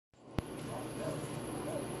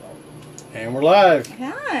And we're live.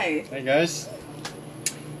 Hi. Hey guys.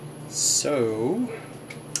 So,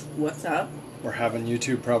 What's up? we're having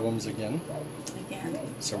YouTube problems again. Again.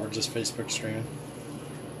 So we're just Facebook streaming.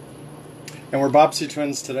 And we're Bobsy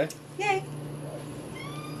twins today. Yay.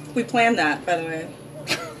 We planned that, by the way.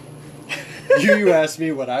 You asked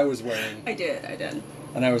me what I was wearing. I did.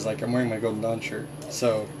 And I was like, I'm wearing my Golden Dawn shirt.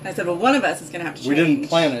 So I said, well, one of us is going to have to change. we didn't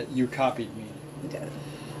plan it. You copied me. We did.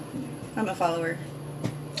 I'm a follower.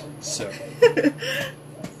 So,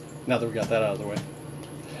 now that we got that out of the way.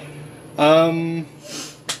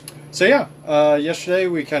 So yeah, yesterday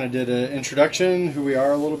we kind of did an introduction, who we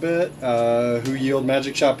are a little bit, who Yield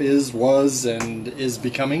Magic Shop is, was, and is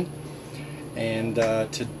becoming. And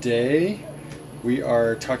today we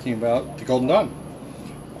are talking about the Golden Dawn.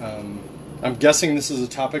 I'm guessing this is a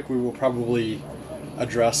topic we will probably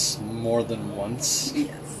address more than once.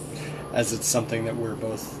 Yes. As it's something that we're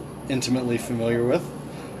both intimately familiar with.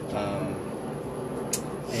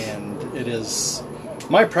 And it is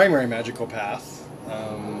my primary magical path.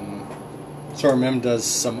 Sora Mem does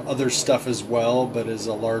some other stuff as well, but is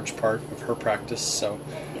a large part of her practice. So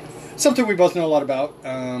Yes. something we both know a lot about,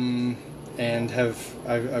 and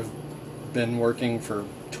I've been working for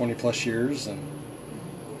 20 plus years, and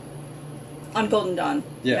On Golden Dawn.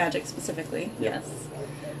 Yeah. Magic specifically. Yep. Yes.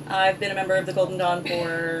 I've been a member of the Golden Dawn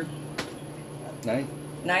for 9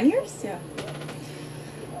 years? Yeah.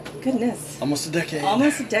 Goodness. almost a decade.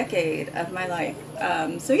 Almost a decade of my life.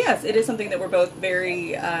 So yes, it is something that we're both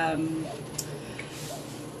very,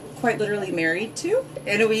 quite literally married to.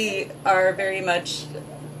 And we are very much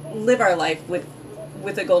live our life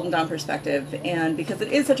with a Golden Dawn perspective. And because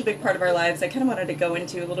it is such a big part of our lives, I kind of wanted to go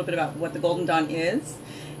into a little bit about what the Golden Dawn is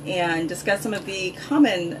and discuss some of the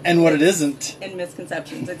common... And what it isn't. And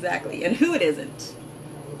misconceptions, exactly. And who it isn't.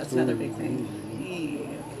 That's another big thing.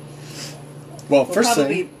 Well, We'll first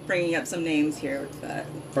probably thing... bringing up some names here, but...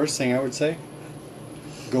 First thing I would say,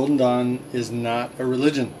 Golden Dawn is not a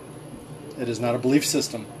religion. It is not a belief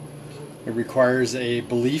system. It requires a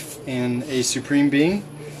belief in a supreme being,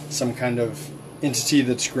 some kind of entity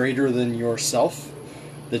that's greater than yourself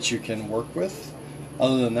that you can work with.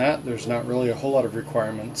 Other than that, there's not really a whole lot of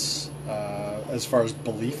requirements as far as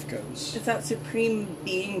belief goes. Is that supreme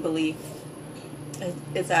being belief,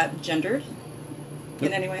 is that gendered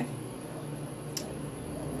in any way?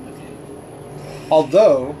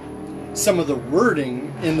 Although, some of the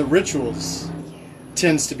wording in the rituals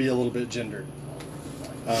tends to be a little bit gendered.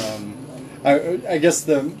 I guess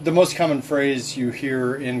the most common phrase you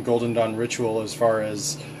hear in Golden Dawn ritual as far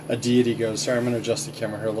as a deity goes, sorry, I'm going to adjust the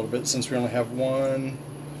camera here a little bit since we only have one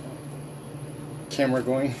camera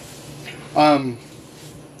going,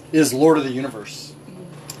 is Lord of the Universe.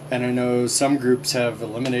 And I know some groups have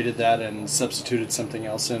eliminated that and substituted something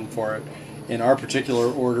else in for it. In our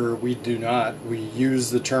particular order, we do not. We use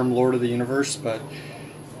the term Lord of the Universe, but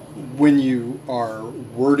when you are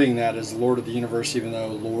wording that as Lord of the Universe, even though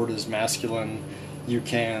Lord is masculine, you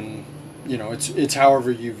can, it's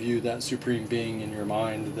however you view that supreme being in your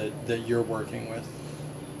mind that you're working with.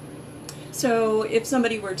 So if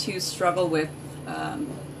somebody were to struggle with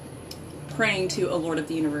praying to a Lord of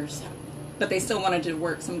the Universe, but they still wanted to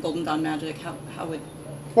work some Golden Dawn magic, how would...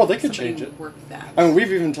 Well, they could change it. Work that. I mean,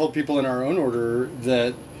 we've even told people in our own order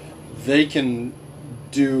that they can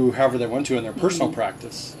do however they want to in their personal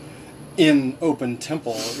practice. In open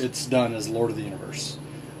temple, it's done as Lord of the Universe.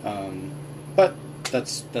 But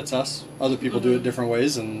that's us. Other people do it different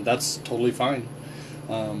ways, and that's totally fine.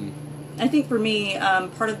 I think for me,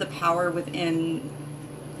 part of the power within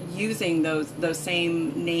using those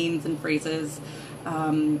same names and phrases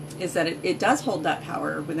is that it does hold that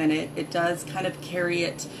power within it. It does kind of carry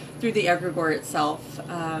it through the egregore itself.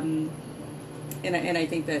 And I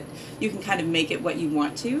think that you can kind of make it what you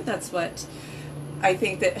want to. That's what I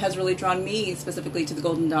think that has really drawn me specifically to the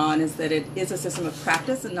Golden Dawn, is that it is a system of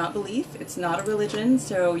practice and not belief. It's not a religion,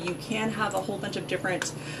 so you can have a whole bunch of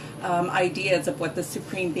different ideas of what the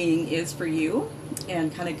supreme being is for you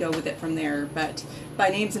and kind of go with it from there, but by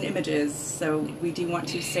names and images. So we do want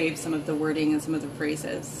to save some of the wording and some of the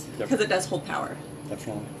phrases because it does hold power.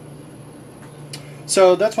 Definitely.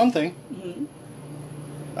 So that's one thing.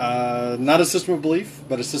 Not a system of belief,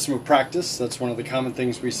 but a system of practice. That's one of the common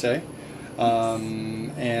things we say.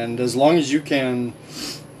 And as long as you can,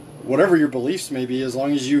 whatever your beliefs may be, as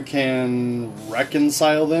long as you can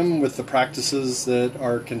reconcile them with the practices that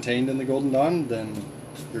are contained in the Golden Dawn, then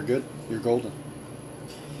you're good. You're golden.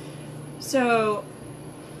 So,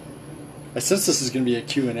 I sense this is going to be a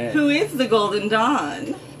Q&A. Who is the Golden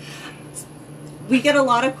Dawn? We get a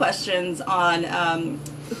lot of questions on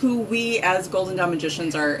who we as Golden Dawn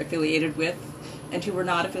magicians are affiliated with. and who we're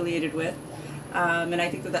not affiliated with. And I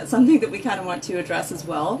think that that's something that we kind of want to address as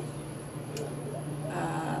well.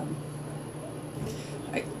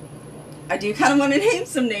 I do kind of want to name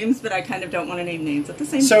some names, but I kind of don't want to name names at the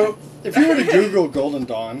same time. So, if you were to Google Golden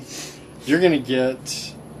Dawn, you're going to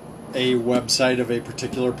get a website of a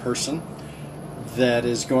particular person that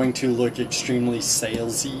is going to look extremely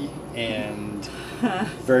salesy and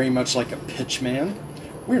very much like a pitchman.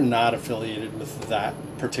 We're not affiliated with that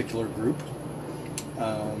particular group.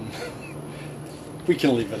 We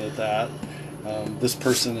can leave it at that. This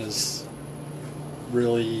person is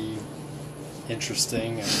really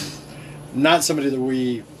interesting and not somebody that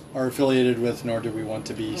we are affiliated with, nor do we want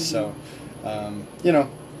to be. So,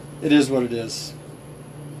 it is what it is.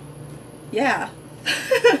 Yeah.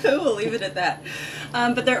 We'll leave it at that.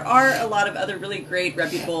 But there are a lot of other really great,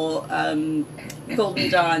 reputable Golden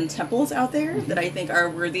Dawn temples out there that I think are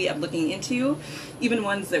worthy of looking into. Even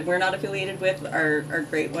ones that we're not affiliated with are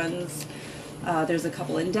great ones. There's a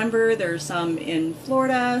couple in Denver. There's some in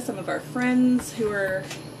Florida. Some of our friends who are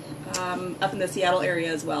up in the Seattle area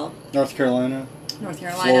as well. North Carolina.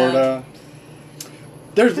 Florida.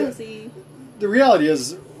 The reality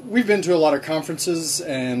is, we've been to a lot of conferences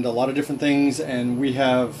and a lot of different things, and we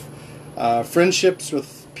have friendships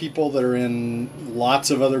with people that are in lots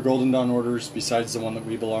of other Golden Dawn orders besides the one that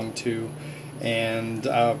we belong to, and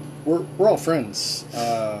we're all friends.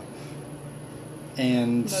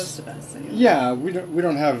 And most of us, anyway. Yeah, we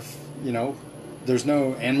don't have, there's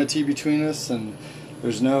no enmity between us, and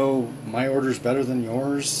there's no my order's better than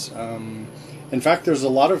yours. In fact, there's a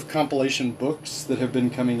lot of compilation books that have been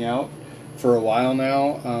coming out for a while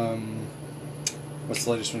now. What's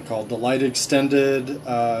the latest one called? The Light Extended.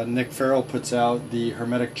 Nick Farrell puts out the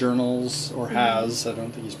Hermetic Journals, or has. I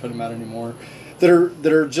don't think he's put them out anymore. That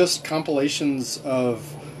are just compilations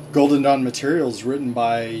of Golden Dawn materials written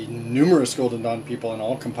by numerous Golden Dawn people and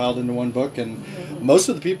all compiled into one book. And most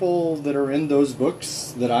of the people that are in those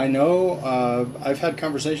books that I know, I've had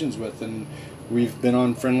conversations with, and we've been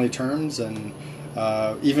on friendly terms, and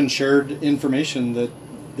even shared information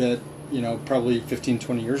that probably 15,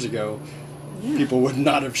 20 years ago, people would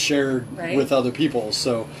not have shared with other people.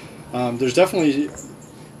 So there's definitely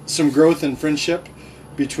some growth in friendship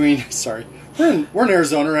between, we're in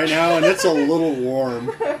Arizona right now, and it's a little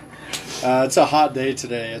warm. It's a hot day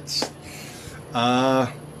today. It's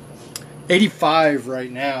 85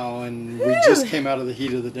 right now, and we just came out of the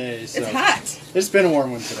heat of the day. So it's hot. It's been a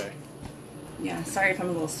warm one today. Yeah, sorry if I'm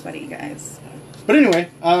a little sweaty, guys. But anyway,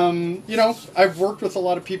 I've worked with a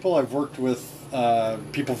lot of people. I've worked with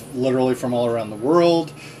people literally from all around the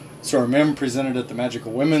world. Sora Mim presented at the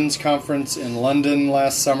Magical Women's Conference in London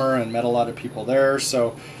last summer and met a lot of people there.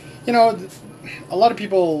 So, a lot of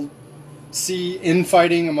people see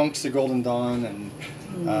infighting amongst the Golden Dawn, and,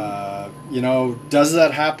 does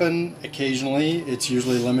that happen? Occasionally. It's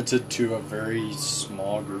usually limited to a very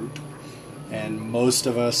small group. And most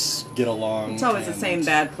of us get along. It's always the same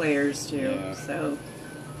bad players, too. Yeah. So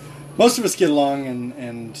most of us get along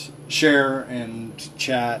and share and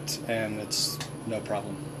chat, and it's no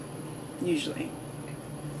problem. Usually.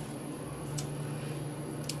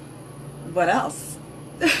 What else?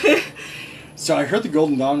 So I heard the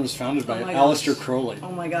Golden Dawn was founded by Aleister Crowley.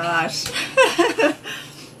 Oh my gosh.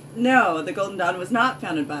 No, the Golden Dawn was not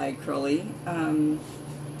founded by Crowley.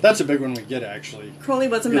 That's a big one we get, actually. Crowley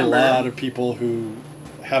was a member. A lot of people who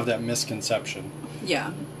have that misconception.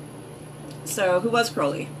 Yeah. So, who was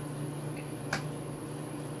Crowley?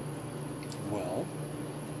 Well,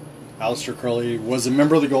 Aleister Crowley was a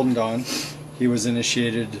member of the Golden Dawn. He was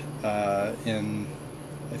initiated in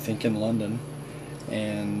London,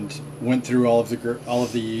 and went through all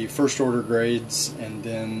of the First Order grades, and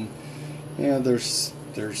then there's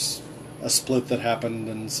a split that happened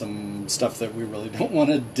and some stuff that we really don't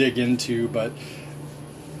want to dig into, but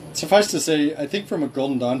suffice to say, I think from a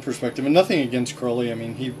Golden Dawn perspective, and nothing against Crowley, I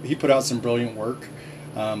mean, he put out some brilliant work,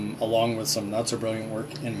 along with some not so brilliant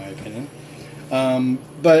work, in my opinion.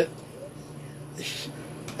 But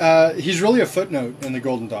he's really a footnote in the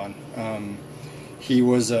Golden Dawn. He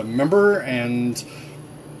was a member, and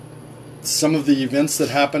some of the events that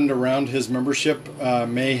happened around his membership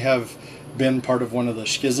may have been part of one of the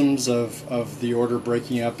schisms of the order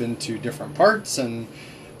breaking up into different parts, and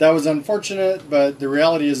that was unfortunate, but the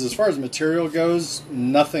reality is, as far as material goes,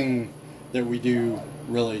 nothing that we do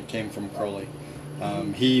really came from Crowley.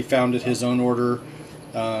 He founded his own order,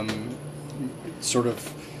 sort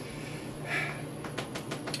of,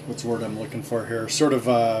 what's the word I'm looking for here? Sort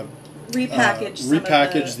of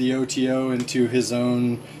repackaged the OTO into his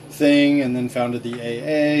own thing, and then founded the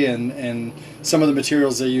AA, and some of the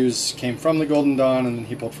materials they use came from the Golden Dawn, and then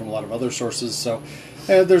he pulled from a lot of other sources. So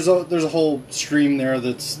there's a whole stream there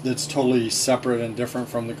that's totally separate and different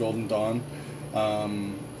from the Golden Dawn.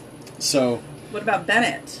 So what about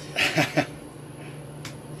Bennett?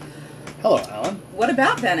 Hello, Alan. What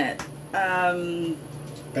about Bennett?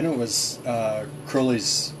 Bennett was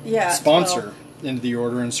Crowley's sponsor. Well, into the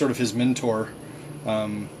order and sort of his mentor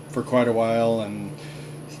for quite a while, and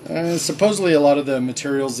supposedly a lot of the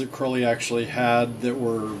materials that Crowley actually had that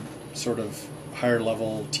were sort of higher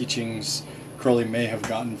level teachings Crowley may have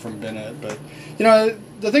gotten from Bennett. But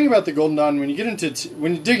the thing about the Golden Dawn, when you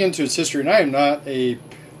dig into its history, and I am not a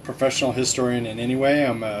professional historian in any way,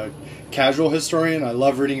 I'm a casual historian. I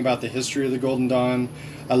love reading about the history of the Golden Dawn.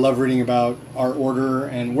 I love reading about our order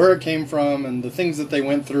and where it came from and the things that they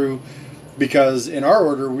went through. Because in our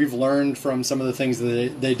order, we've learned from some of the things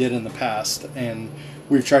that they did in the past, and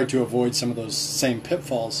we've tried to avoid some of those same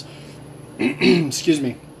pitfalls. Excuse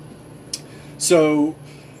me. So,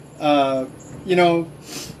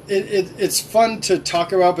 it's fun to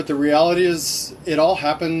talk about, but the reality is it all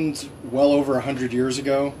happened well over 100 years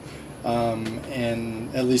ago,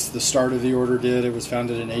 and at least the start of the order did. It was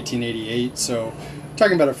founded in 1888, so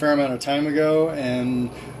talking about a fair amount of time ago, and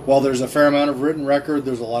while there's a fair amount of written record,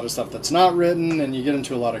 there's a lot of stuff that's not written, and you get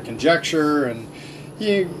into a lot of conjecture, and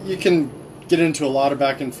you can get into a lot of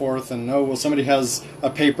back and forth, and somebody has a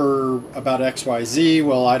paper about XYZ,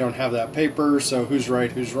 well, I don't have that paper, so who's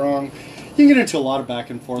right, who's wrong? You can get into a lot of back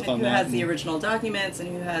and forth on that. Who has the original documents, and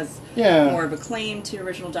who has more of a claim to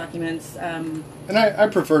original documents. And I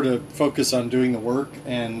prefer to focus on doing the work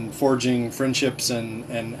and forging friendships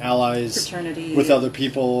and allies Fraternity. With other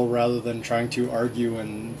people, rather than trying to argue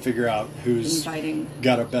and figure out who's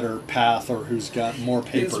got a better path or who's got more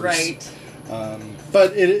papers. Who's right.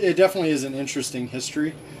 But it definitely is an interesting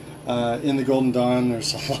history. In the Golden Dawn,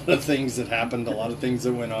 there's a lot of things that happened, a lot of things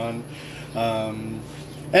that went on.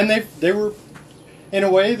 And they were, in a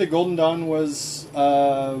way, the Golden Dawn was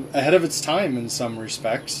ahead of its time in some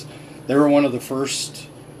respects. They were one of the first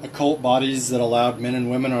occult bodies that allowed men and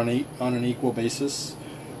women on an equal basis.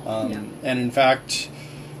 And in fact,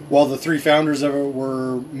 while the three founders of it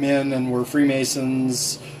were men and were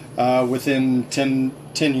Freemasons, within 10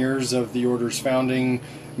 years of the order's founding,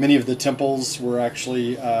 many of the temples were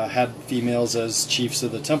actually had females as chiefs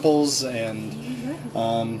of the temples, and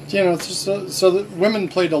so the women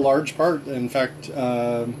played a large part. In fact,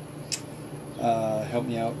 help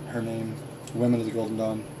me out. Her name, Women of the Golden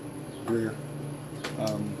Dawn, Greer.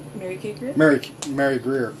 Mary K. Greer. Mary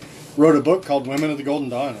Greer wrote a book called Women of the Golden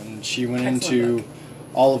Dawn, and she went into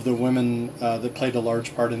all of the women that played a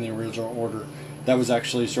large part in the original order. That was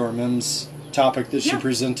actually Sora Mim's topic that she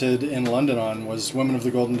presented in London on, was Women of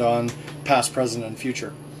the Golden Dawn, past, present, and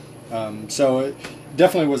future. So it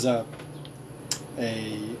definitely was a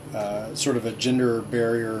sort of a gender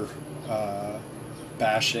barrier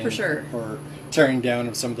bashing, for sure, or tearing down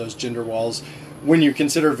of some of those gender walls. When you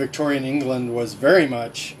consider Victorian England was very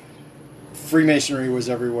much, Freemasonry was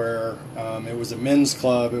everywhere. It was a men's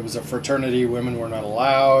club. It was a fraternity. Women were not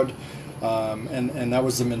allowed. And that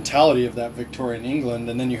was the mentality of that Victorian England.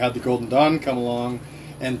 And then you had the Golden Dawn come along,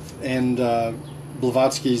 and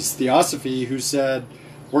Blavatsky's Theosophy, who said,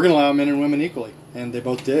 we're going to allow men and women equally. And they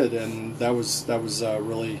both did. And that was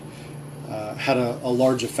really had a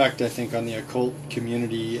large effect, I think, on the occult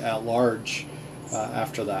community at large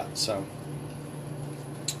after that. So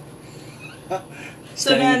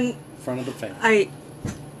then, in front of the family.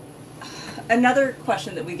 Another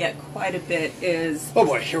question that we get quite a bit is... Oh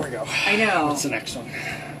boy, here we go. I know. What's the next one?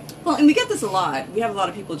 Well, and we get this a lot. We have a lot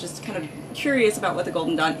of people just kind of curious about what the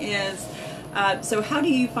Golden Dawn is. So how do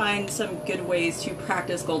you find some good ways to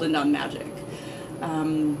practice Golden Dawn magic?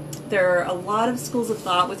 There are a lot of schools of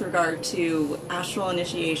thought with regard to astral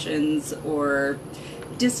initiations or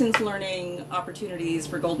distance learning opportunities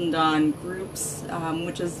for Golden Dawn groups,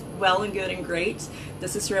 which is well and good and great. The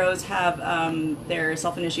Ciceros have their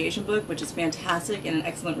self-initiation book, which is fantastic and an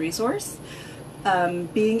excellent resource.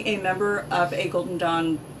 Being a member of a Golden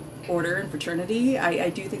Dawn order and fraternity,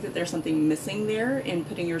 I do think that there's something missing there in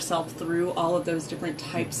putting yourself through all of those different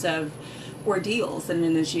types of ordeals that an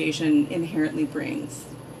initiation inherently brings.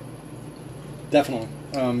 Definitely.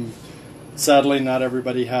 Sadly, not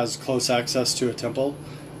everybody has close access to a temple,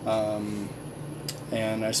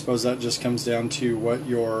 and I suppose that just comes down to what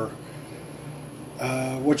your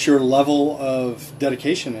level of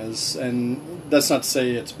dedication is. And that's not to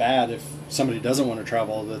say it's bad if somebody doesn't want to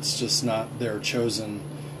travel. That's just not their chosen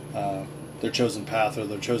their chosen path or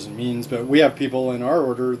their chosen means. But we have people in our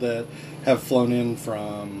order that have flown in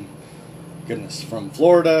from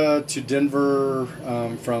Florida to Denver,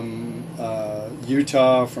 from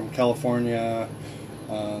Utah, from California,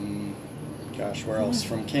 where else?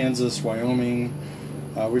 From Kansas, Wyoming.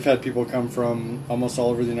 We've had people come from almost all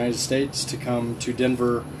over the United States to come to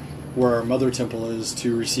Denver, where our mother temple is,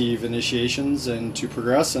 to receive initiations and to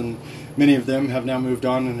progress. And many of them have now moved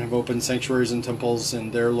on and have opened sanctuaries and temples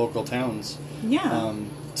in their local towns. Yeah.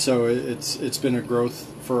 So it's been a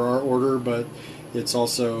growth for our order, but it's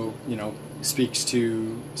also, speaks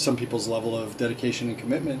to some people's level of dedication and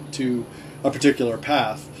commitment to a particular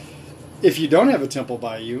path. If you don't have a temple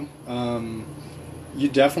by you, you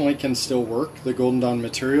definitely can still work the Golden Dawn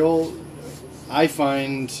material. I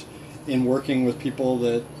find in working with people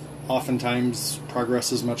that oftentimes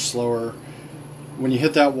progress is much slower. When you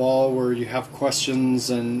hit that wall where you have questions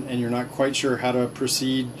and you're not quite sure how to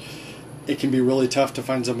proceed, it can be really tough to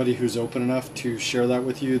find somebody who's open enough to share that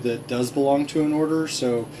with you that does belong to an order.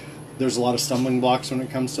 So there's a lot of stumbling blocks when it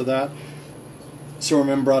comes to that.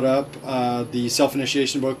 Sorman brought up the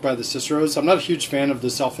self-initiation book by the Ciceros. I'm not a huge fan of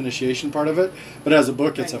the self-initiation part of it, but as a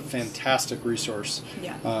book, it's a fantastic resource.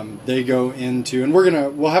 Yeah. They go into, and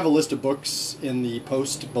we'll have a list of books in the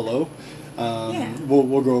post below.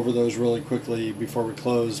 We'll go over those really quickly before we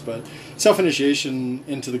close. But Self-Initiation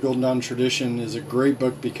into the Golden Dawn Tradition is a great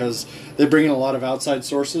book because they bring in a lot of outside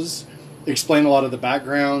sources, explain a lot of the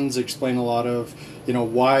backgrounds, explain a lot of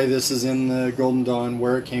why this is in the Golden Dawn,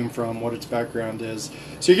 where it came from, what its background is.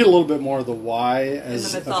 So you get a little bit more of the why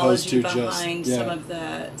as opposed to behind just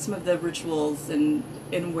some of the rituals and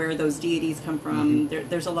where those deities come from.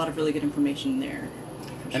 There's a lot of really good information there.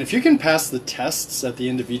 And if you can pass the tests at the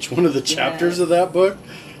end of each one of the chapters of that book,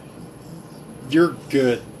 you're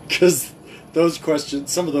good, because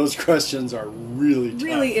some of those questions are really tough.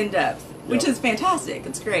 Really in depth, which is fantastic.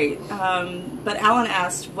 It's great. But Alan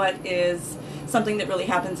asked, what is something that really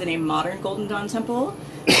happens in a modern Golden Dawn temple?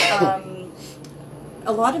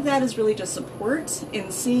 A lot of that is really just support in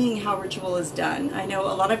seeing how ritual is done. I know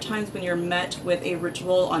a lot of times when you're met with a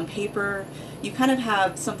ritual on paper, you kind of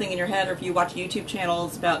have something in your head, or if you watch YouTube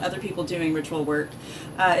channels about other people doing ritual work,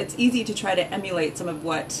 it's easy to try to emulate some of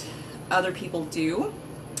what other people do.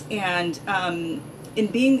 And in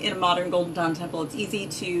being in a modern Golden Dawn temple, it's easy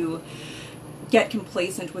to get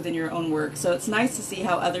complacent within your own work. So it's nice to see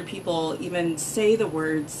how other people even say the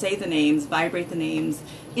words, say the names, vibrate the names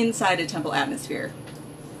inside a temple atmosphere.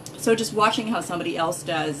 So just watching how somebody else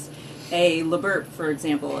does a Laburp, for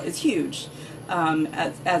example, is huge,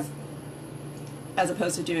 as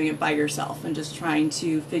opposed to doing it by yourself and just trying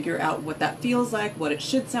to figure out what that feels like, what it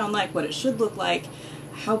should sound like, what it should look like.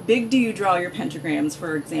 How big do you draw your pentagrams,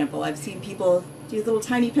 for example? I've seen people do little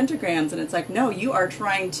tiny pentagrams, and it's like, no, you are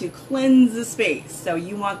trying to cleanse the space. So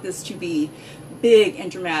you want this to be big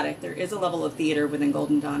and dramatic. There is a level of theater within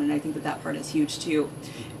Golden Dawn, and I think that part is huge too.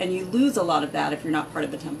 And you lose a lot of that if you're not part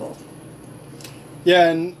of the temple. Yeah,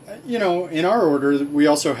 and in our order, we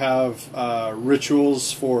also have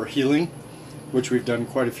rituals for healing, which we've done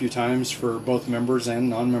quite a few times for both members and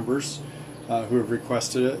non-members who have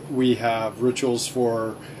requested it. We have rituals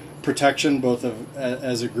for protection, both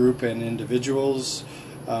as a group and individuals.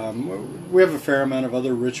 We have a fair amount of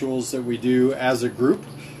other rituals that we do as a group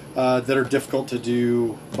that are difficult to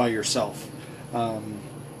do by yourself.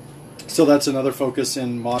 So that's another focus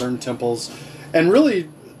in modern temples. And really,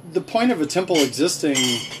 the point of a temple existing,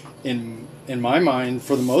 in my mind,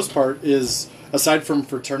 for the most part, is, aside from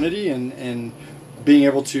fraternity and being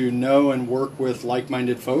able to know and work with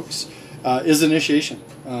like-minded folks, is initiation.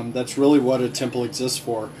 That's really what a temple exists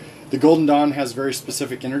for. The Golden Dawn has very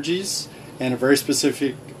specific energies and a very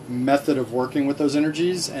specific method of working with those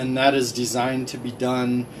energies, and that is designed to be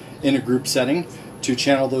done in a group setting, to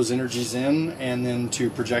channel those energies in and then to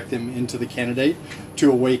project them into the candidate to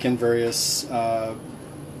awaken various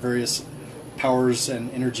powers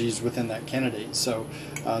and energies within that candidate. So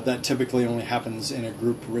that typically only happens in a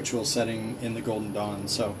group ritual setting in the Golden Dawn.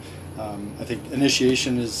 So I think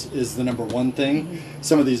initiation is the number one thing. Mm-hmm.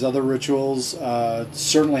 Some of these other rituals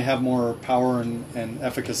certainly have more power and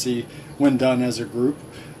efficacy when done as a group.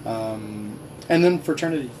 And then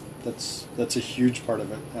fraternity, that's a huge part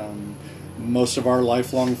of it. Most of our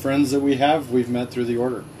lifelong friends that we've met through the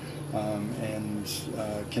order and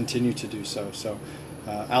continue to do so. So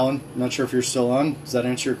Alan, I'm not sure if you're still on. Does that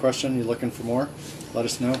answer your question? You looking for more? Let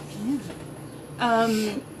us know.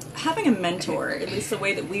 Yeah. Having a mentor, at least the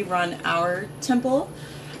way that we run our temple,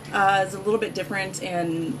 is a little bit different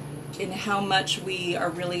in in how much we are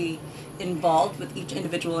really involved with each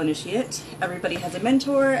individual initiate. Everybody has a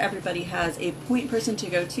mentor, everybody has a point person to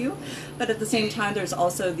go to, but at the same time there's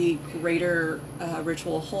also the greater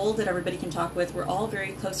ritual whole that everybody can talk with. We're all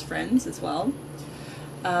very close friends as well.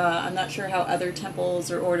 I'm not sure how other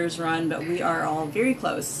temples or orders run, but we are all very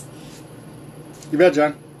close. You bet,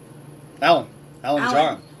 John. Alan.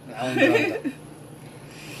 John. Alan John.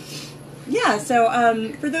 Yeah,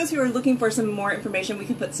 so for those who are looking for some more information, we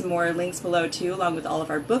can put some more links below too, along with all of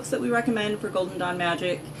our books that we recommend for Golden Dawn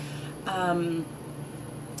magic.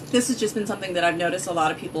 This has just been something that I've noticed a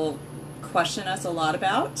lot of people question us a lot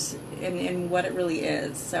about and what it really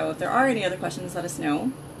is. So if there are any other questions, let us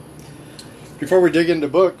know. Before we dig into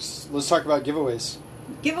books, let's talk about giveaways.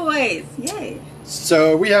 Giveaways, yay!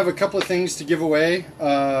 So we have a couple of things to give away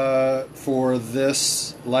for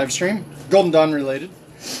this live stream, Golden Dawn related.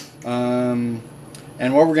 And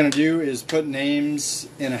what we're going to do is put names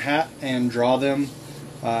in a hat and draw them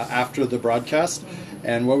after the broadcast. Mm-hmm.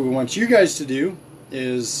 And what we want you guys to do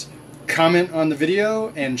is comment on the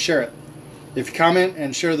video and share it. If you comment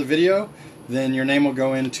and share the video, then your name will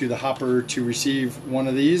go into the hopper to receive one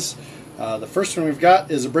of these. The first one we've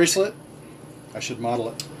got is a bracelet. I should model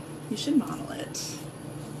it. You should model it.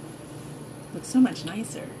 Looks so much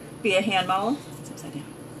nicer. Be a hand model. It's upside down.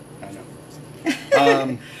 I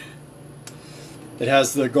know. It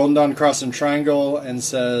has the Golden Dawn cross and triangle and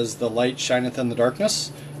says, "The light shineth in the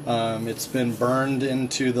darkness." It's been burned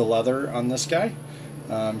into the leather on this guy.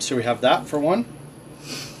 So we have that for one.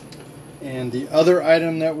 And the other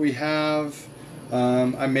item that we have,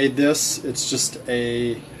 I made this. It's just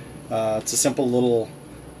it's a simple little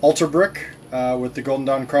altar brick with the Golden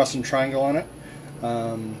Dawn cross and triangle on it.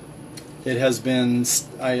 It has been,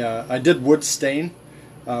 I did wood stain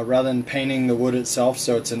rather than painting the wood itself,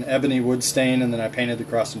 so it's an ebony wood stain, and then I painted the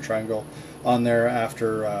cross and triangle on there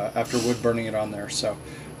after wood burning it on there. So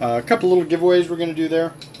a couple little giveaways we're going to do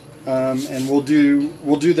there, and we'll do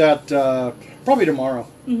that probably tomorrow.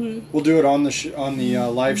 Mm-hmm. We'll do it on the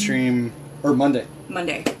live stream, or Monday.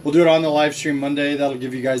 We'll do it on the live stream Monday. That'll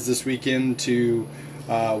give you guys this weekend to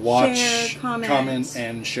watch, share, comment,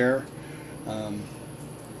 and share.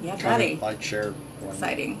 Yeah, comment, like, share.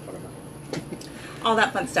 Exciting. Whatever. All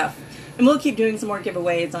that fun stuff. And we'll keep doing some more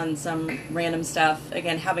giveaways on some random stuff.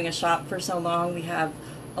 Again, having a shop for so long, we have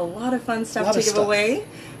a lot of fun stuff to give away.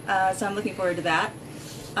 So I'm looking forward to that.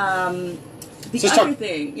 The other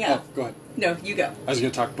thing, yeah. Oh, go ahead. No, you go. I was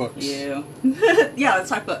going to talk books. You. Yeah, let's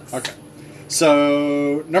talk books. Okay.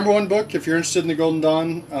 So, number one book, if you're interested in the Golden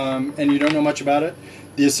Dawn and you don't know much about it,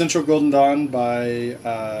 The Essential Golden Dawn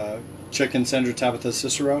by Chick and Sandra Tabitha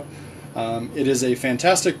Cicero. It is a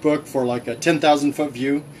fantastic book for like a 10,000 foot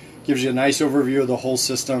view. Gives you a nice overview of the whole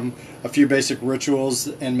system, a few basic rituals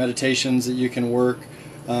and meditations that you can work.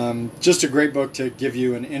 Just a great book to give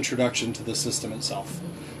you an introduction to the system itself.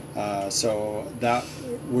 So that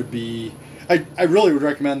would be, I really would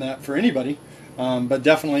recommend that for anybody, but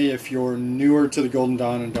definitely if you're newer to the Golden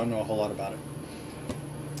Dawn and don't know a whole lot about it.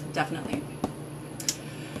 Definitely.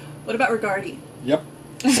 What about Rigardi? Yep.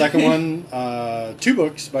 Second one, two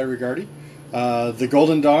books by Rigardi. The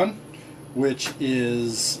Golden Dawn, which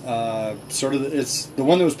is it's the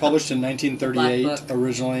one that was published in 1938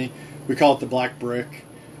 originally. We call it the Black Brick.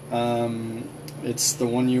 It's the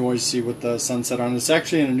one you always see with the sunset on. It's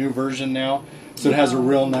actually in a new version now, so it has a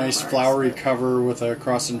real nice flowery cover with a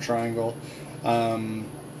cross and triangle.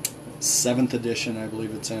 7th edition, I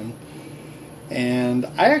believe it's in. And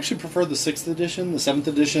I actually prefer the 6th edition. The 7th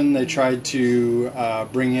edition, they tried to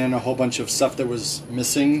bring in a whole bunch of stuff that was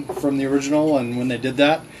missing from the original, and when they did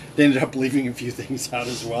that, they ended up leaving a few things out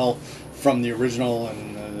as well from the original,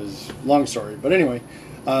 and it's a long story. But anyway,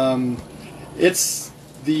 it's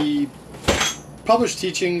the published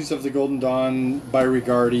teachings of the Golden Dawn by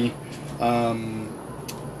Rigardi. I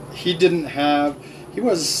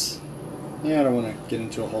don't want to get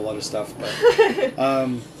into a whole lot of stuff, but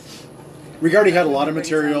Rigardi had a lot of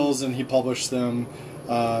materials, and he published them.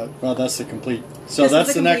 Well, that's the complete. So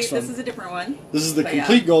that's the next one. This is a different one. This is the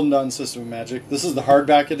complete Golden Dawn System of Magic. This is the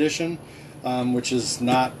hardback edition, which is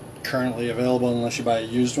not currently available unless you buy a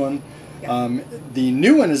used one. Yeah. The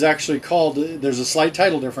new one is actually called, there's a slight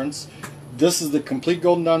title difference. This is the complete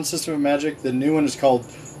Golden Dawn System of Magic. The new one is called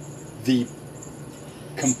the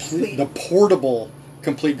portable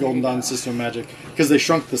complete Golden Dawn System of Magic, because they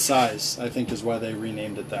shrunk the size, I think is why they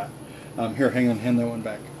renamed it that. Here, hand that one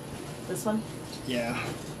back. This one? Yeah.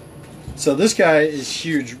 So this guy is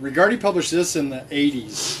huge. Rigardi published this in the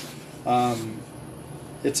 80s.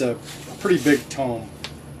 It's a pretty big tome.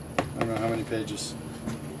 I don't know how many pages.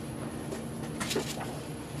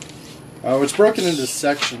 Oh, it's broken into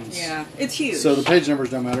sections. Yeah, it's huge. So the page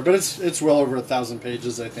numbers don't matter, but it's well over 1,000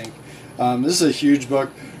 pages, I think. This is a huge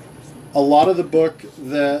book. A lot of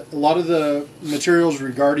the materials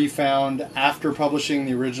Rigardi found after publishing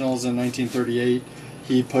the originals in 1938,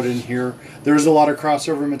 he put in here. There's a lot of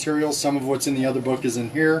crossover material. Some of what's in the other book is in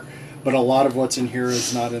here, but a lot of what's in here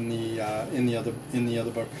is not in the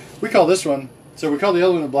other book. We call this one. So we call the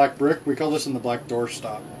other one the black brick. We call this one the black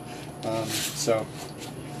doorstop. So.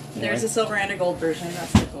 Anyway. There's a silver and a gold version.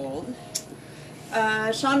 That's the gold.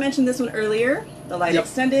 Sean mentioned this one earlier. The Light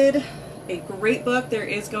Extended. A great book. There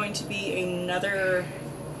is going to be another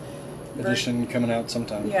edition coming out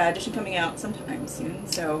sometime. Yeah, edition coming out sometime soon.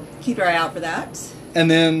 So keep your eye out for that. And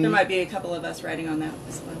then there might be a couple of us writing on that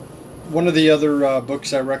as well. One of the other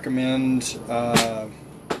books I recommend. Let's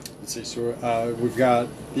see. So we've got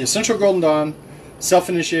The Essential Golden Dawn,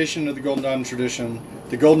 Self-Initiation of the Golden Dawn Tradition,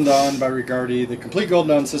 The Golden Dawn by Rigardi, The Complete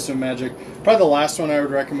Golden Dawn System of Magic. Probably the last one I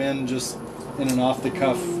would recommend, just in an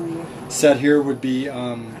off-the-cuff set here, would be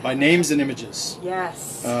By Names and Images.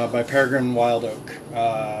 Yes. By Peregrine Wild Oak.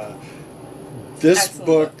 This Excellent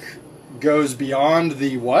book goes beyond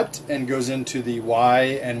the what and goes into the why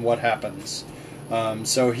and what happens.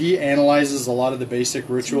 So he analyzes a lot of the basic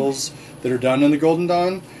rituals that are done in the Golden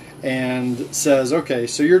Dawn and says, okay,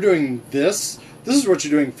 so you're doing this. This is what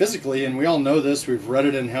you're doing physically, and we all know this. We've read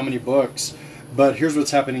it in how many books. But here's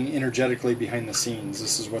what's happening energetically behind the scenes.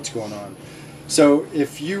 This is what's going on. So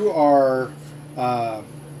if you are a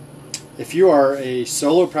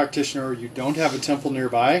solo practitioner, you don't have a temple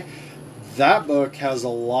nearby, that book has a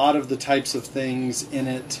lot of the types of things in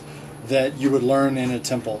it that you would learn in a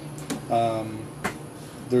temple.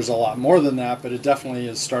 There's a lot more than that, but it definitely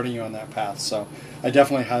is starting you on that path. So I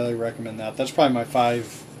definitely highly recommend that. That's probably my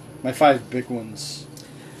five big ones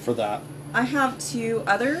for that. I have two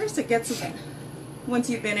others. It gets, once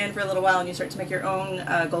you've been in for a little while and you start to make your own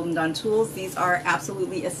Golden Dawn tools, these are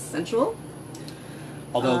absolutely essential.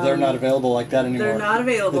 Although they're not available like that anymore. They're not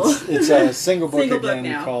available. It's a single book Single book again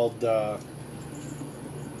now. called... The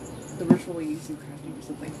Ritual Use in Crafting or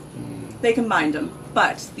something. They combined them.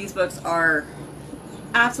 But these books are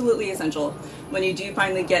absolutely essential when you do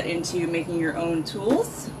finally get into making your own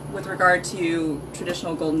tools with regard to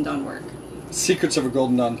traditional Golden Dawn work. Secrets of a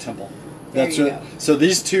Golden Dawn Temple. There you go. So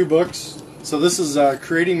these two books, so this is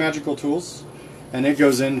Creating Magical Tools, and it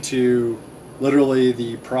goes into literally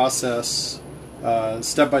the process,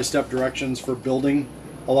 step-by-step directions for building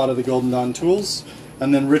a lot of the Golden Dawn tools,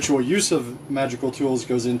 and then Ritual Use of Magical Tools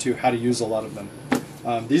goes into how to use a lot of them.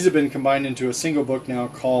 These have been combined into a single book now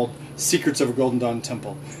called Secrets of a Golden Dawn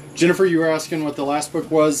Temple. Jennifer, you were asking what the last book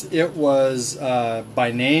was. It was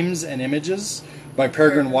By Names and Images by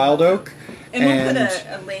Peregrine Wild Oak. And we'll put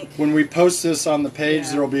a link. When we post this on the page,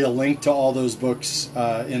 there will be a link to all those books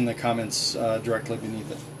in the comments directly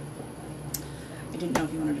beneath it. I didn't know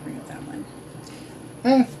if you wanted to bring up that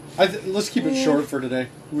one. Let's keep it short for today.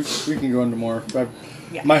 We can go into more.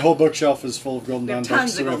 Yeah. My whole bookshelf is full of Golden Dawn books.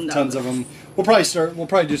 Tons of We have Golden Dawn tons of them. We'll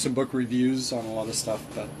probably do some book reviews on a lot of stuff.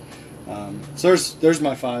 But so there's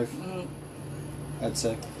my five. I'd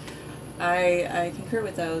say. I concur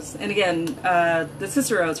with those. And again, the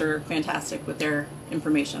Ciceros are fantastic with their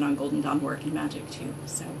information on Golden Dawn work and magic too.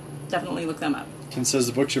 So definitely look them up. Ken says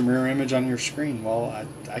the book's a mirror image on your screen. Well,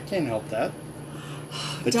 I can't help that.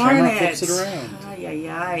 The Darn camera it. flips it around.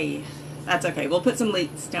 Ay. That's okay. We'll put some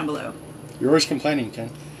links down below. You're always complaining, Ken.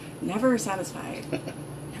 Never satisfied.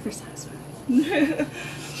 Never satisfied.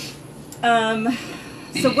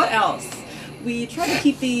 So what else? We try to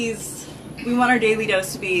keep these, we want our daily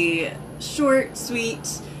dose to be short,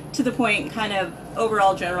 sweet, to the point, kind of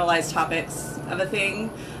overall generalized topics of a thing,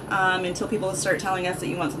 until people start telling us that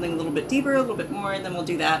you want something a little bit deeper, a little bit more, and then we'll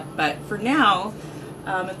do that. But for now,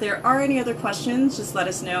 if there are any other questions, just let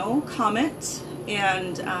us know, comment,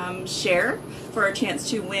 and share for a chance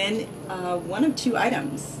to win one of two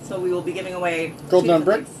items. So we will be giving away Golden Dawn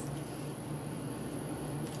brick.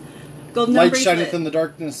 Golden Dawn Light bracelet. shineth in the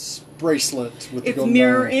darkness bracelet with the It's Golden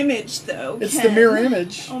mirror Dawn. image, though. It's Ken. the mirror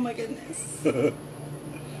image. Oh my goodness.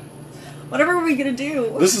 Whatever are we gonna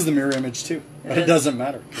do? This is the mirror image too, but it doesn't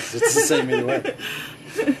matter because it's the same either way.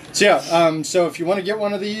 So yeah, so if you want to get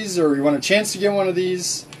one of these or you want a chance to get one of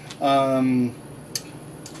these, comment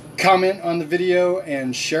on the video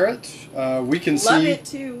and share it. We can Love see it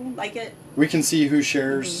too. Like it. we can see who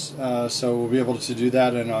shares, so we'll be able to do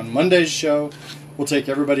that. And on Monday's show, we'll take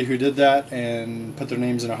everybody who did that and put their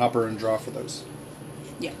names in a hopper and draw for those.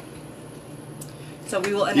 Yeah. So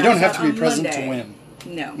we will announce You don't have that to be on present Monday. to win.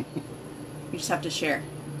 No. You just have to share.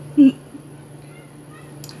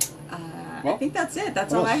 Well, I think that's it.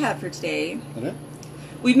 That's what all I else? have for today. Is that it?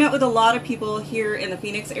 we've met with a lot of people here in the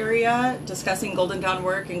Phoenix area discussing Golden Dawn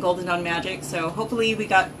work and Golden Dawn magic. So hopefully we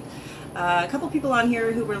got a couple people on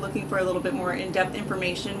here who were looking for a little bit more in-depth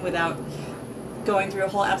information without going through a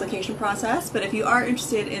whole application process. But if you are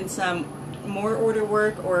interested in some more order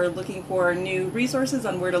work or looking for new resources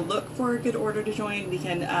on where to look for a good order to join, we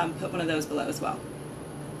can put one of those below as well.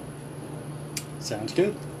 Sounds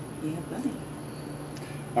good. Yeah, buddy.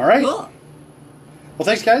 All right. Cool. Well,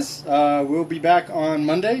 thanks, guys. We'll be back on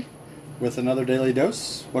Monday with another Daily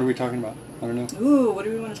Dose. What are we talking about? I don't know. Ooh, what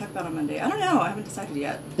do we want to talk about on Monday? I don't know. I haven't decided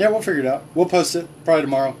yet. Yeah, we'll figure it out. We'll post it probably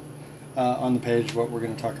tomorrow on the page what we're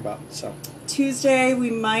going to talk about. So Tuesday, we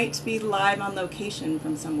might be live on location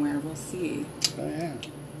from somewhere. We'll see. Oh, yeah.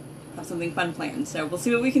 Have something fun planned. So we'll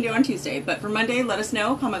see what we can do on Tuesday. But for Monday, let us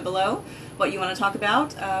know. Comment below what you want to talk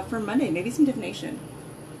about for Monday. Maybe some divination.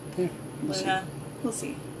 Yeah, we'll see. We'll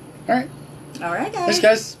see. All right. All right, guys. Thanks,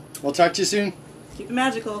 guys. We'll talk to you soon. Keep it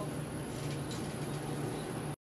magical.